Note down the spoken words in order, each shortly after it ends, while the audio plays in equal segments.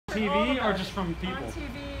TV or just from people? On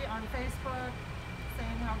TV, on Facebook,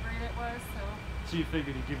 saying how great it was. So you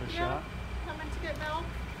figured you'd give it a shot? Coming to get milk,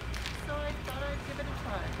 so I thought I'd give it a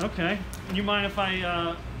try. Okay. You mind if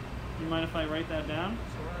I write that down?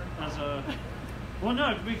 Sure. As a well,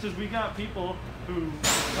 no, because we got people who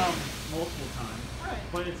come multiple times. Right.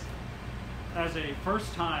 But it's as a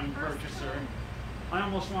first-time purchaser. I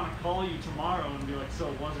almost want to call you tomorrow and be like,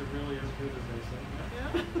 so was it really as good as they said? Yeah.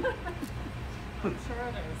 I'm sure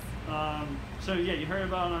it is. So yeah, you heard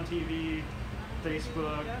about it on TV,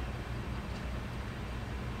 Facebook. Yep.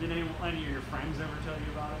 Did any of your friends ever tell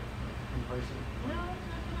you about it in person? No, not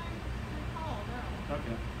that I recall, no.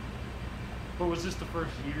 Okay. But was this the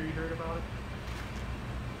first year you heard about it?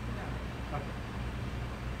 No. Okay.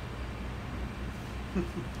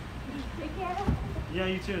 Take care. Yeah,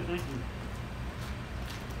 you too. Thank you.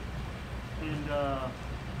 And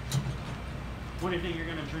what do you think, you're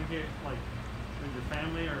gonna drink it like with your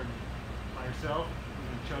family or by yourself? You're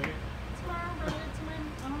gonna chug it? Tomorrow, bring it to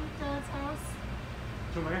my dad's house.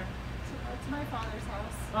 To where? To my father's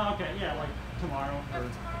house. Oh, okay. Yeah, like tomorrow for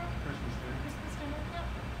Tomorrow. Christmas dinner. Christmas dinner. Yep.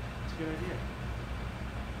 That's a good idea.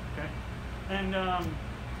 Okay. And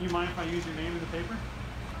you mind if I use your name in the paper?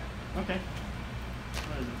 Okay.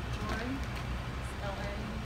 What is it? Joy.